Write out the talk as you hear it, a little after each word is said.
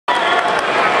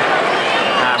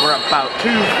We're about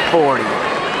 240.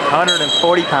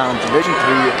 140 pounds, Division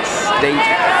III state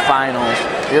finals.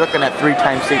 You're looking at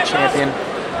three-time state champion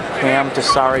Cam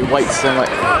Tessari, white singlet,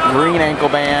 green ankle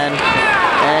band,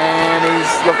 and he's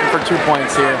looking for 2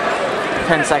 points here.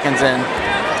 10 seconds in.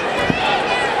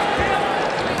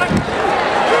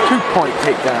 2-point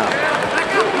takedown.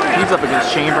 He's up against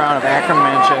Shane Brown of Akron,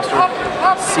 Manchester,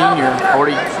 senior,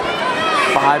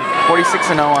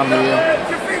 46-0 on the year,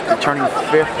 returning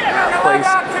 5th place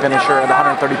finisher at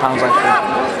 130 pounds last year.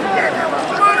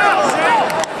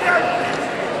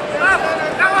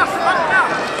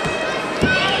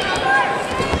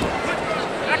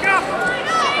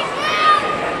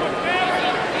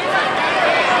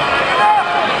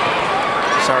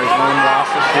 Tessari's one loss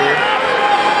this year,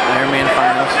 Ironman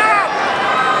finals.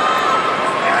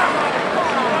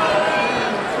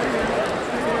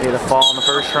 He had a fall in the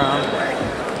first round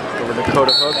over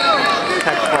Dakota Hook,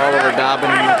 tech fall over Dobbin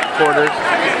in the quarters,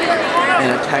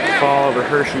 and a tech fall over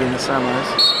Hershey in the semis.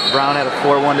 Brown had a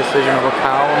 4-1 decision over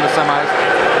Powell in the semis,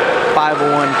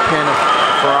 5-1 pin of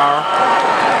Farrar,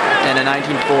 and a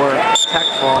 19-4 tech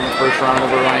fall in the first round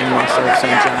over Ryan Musser of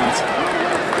St. John's.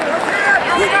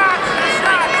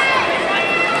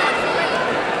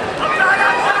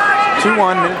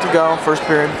 Two-1, minute to go, first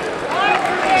period.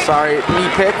 Sorry, knee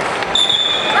pick.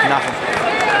 Nothing.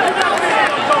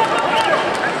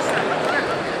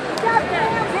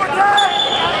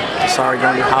 Sorry,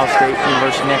 going to Ohio State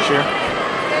University next year.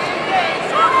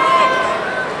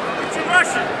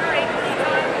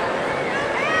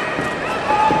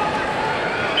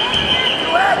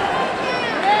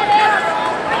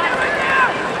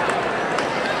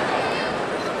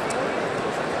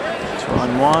 Two on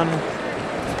one.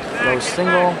 Low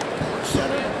single.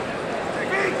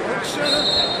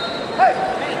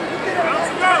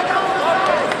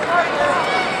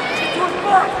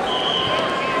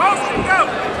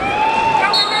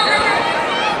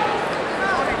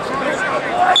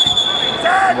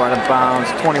 We're out of bounds,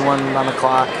 21 on the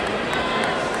clock.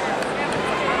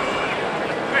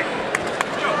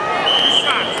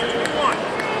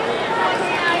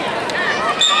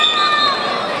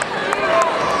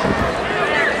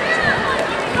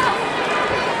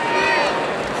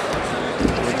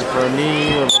 Looking for a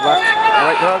knee with a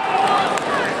right hook.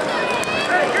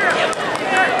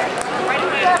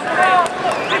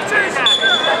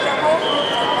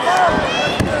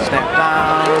 Snap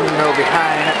down, no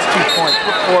behind, that's 2 points,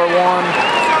 4-1,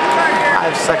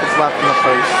 5 seconds left in the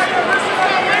first.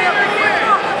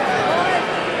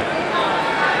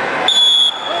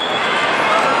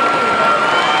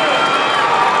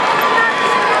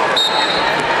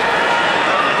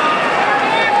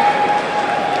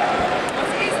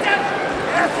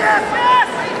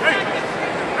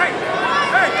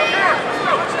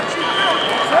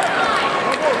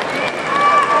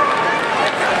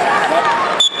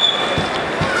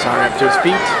 Sorry, up to his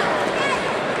feet.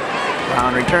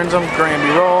 Brown returns him. Granby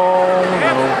roll.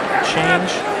 No change.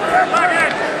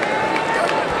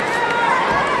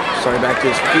 Sorry, back to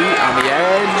his feet on the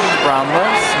edge. Brown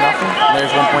lifts. Nothing.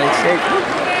 There's 1.8 stake.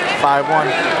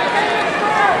 5-1.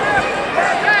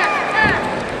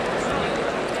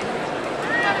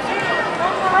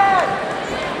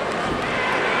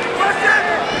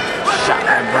 Shot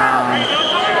by Brown.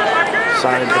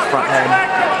 Sorry, to the front head.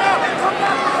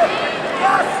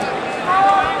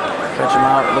 Catch him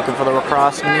out, looking for the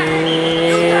lacrosse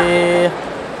knee.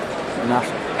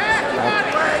 Nothing. Back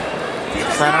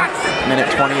center. Minute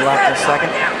 20 left in the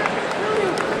second.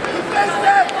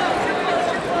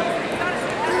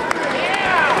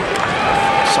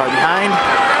 Sorry, behind.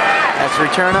 That's to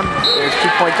return him. There's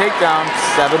 2-point takedown.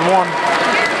 7-1.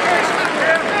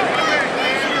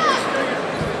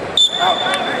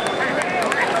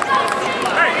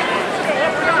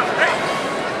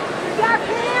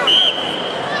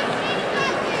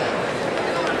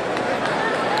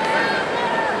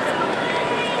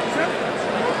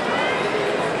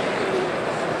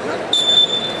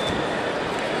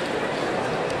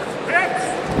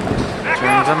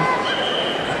 Turns him.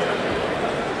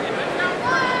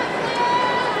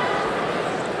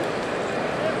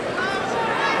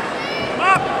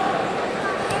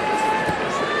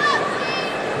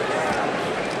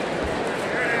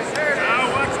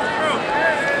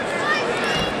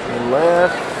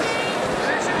 Left.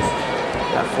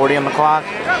 Got 40 on the clock.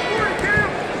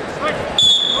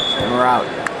 And we're out.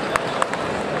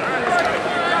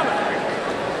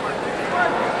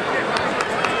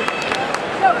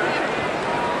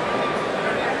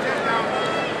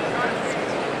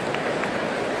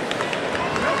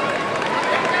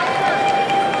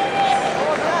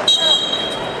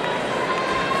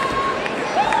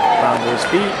 Down to his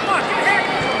feet.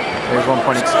 There's 1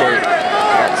 point escape.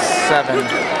 That's 7-2.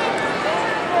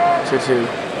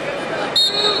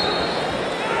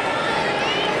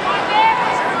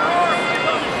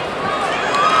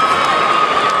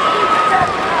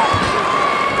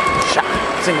 Shot.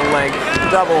 Single leg.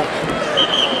 Double.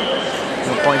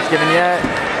 No points given yet.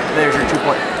 There's your 2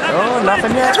 point. Oh,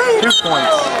 nothing yet. 2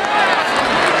 points.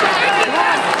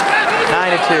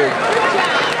 9-2.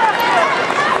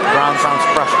 Brown sounds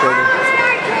frustrated.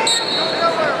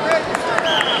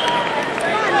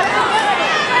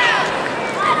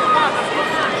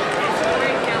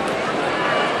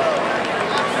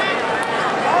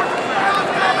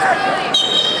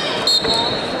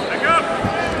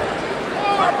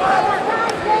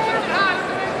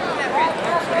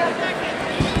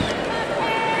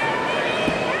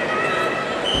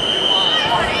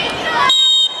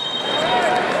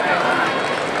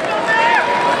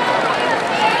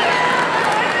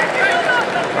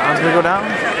 Gonna go down.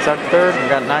 It's at third. We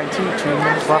got 19. 2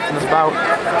 minutes left in this bout.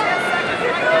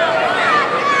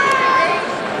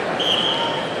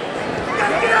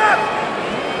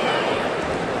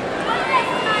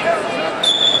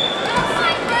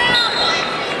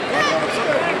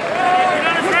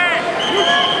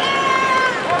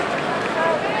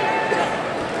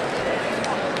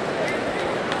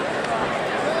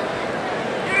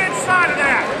 Get inside of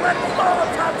that. Let the ball up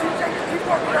top. Keep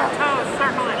working out. Toes,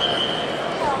 circle it.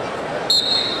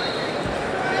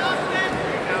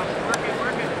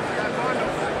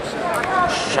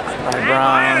 Shot by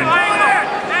Brown.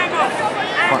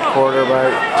 Front quarter by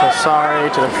Tessari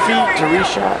to the feet to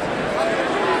reshot.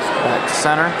 Back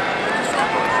center.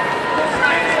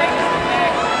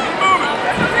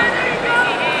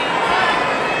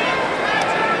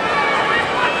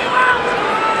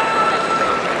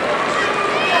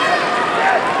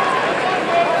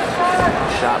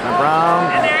 Shot by Brown.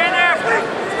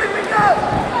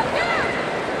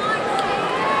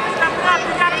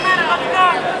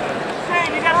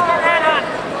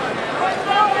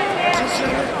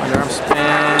 Underarm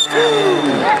spin.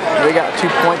 We got a 2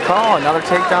 point call. Another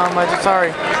takedown by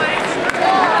Tessari.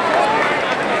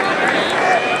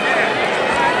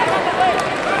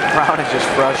 Brown is just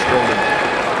frustrated.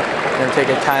 Gonna take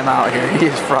a timeout here. He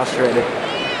is frustrated.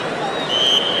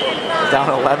 Down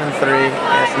 11-3.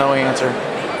 That's no answer.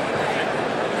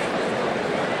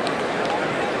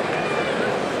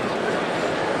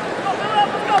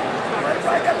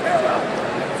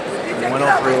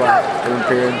 1:03 left. Third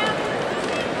period.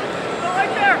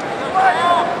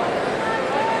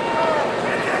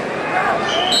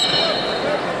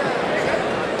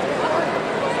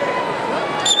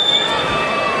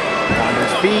 On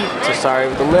his feet. Tessari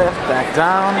with the lift. Back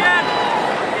down.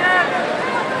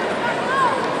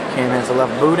 Cam has the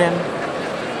left boot in.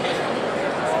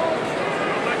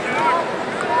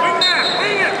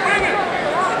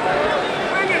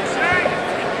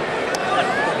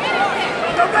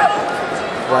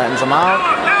 Flattens him out.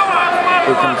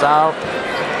 Boot comes out.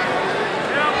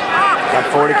 Got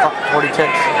 40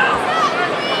 ticks.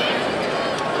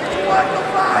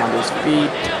 On his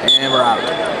feet. And we're out.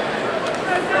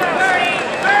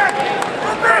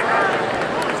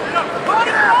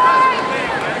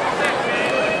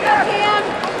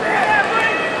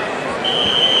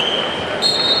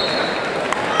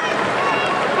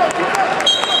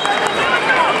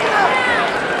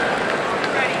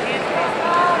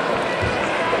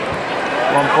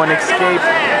 One-point escape.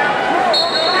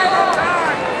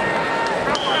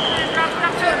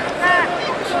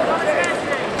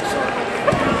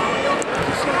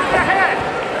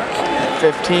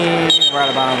 We're out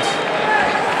of bounds.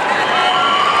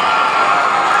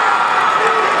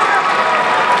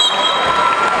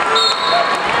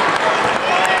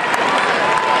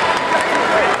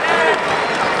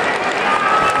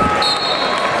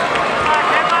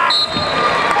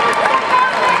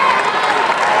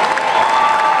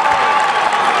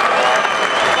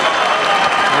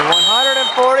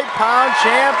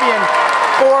 Champion,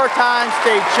 4-time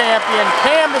state champion,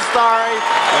 Cam Tessari,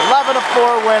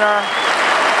 11-4 winner.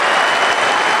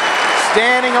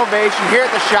 Standing ovation here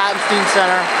at the Schottenstein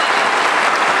Center.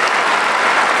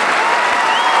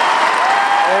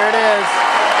 There it is.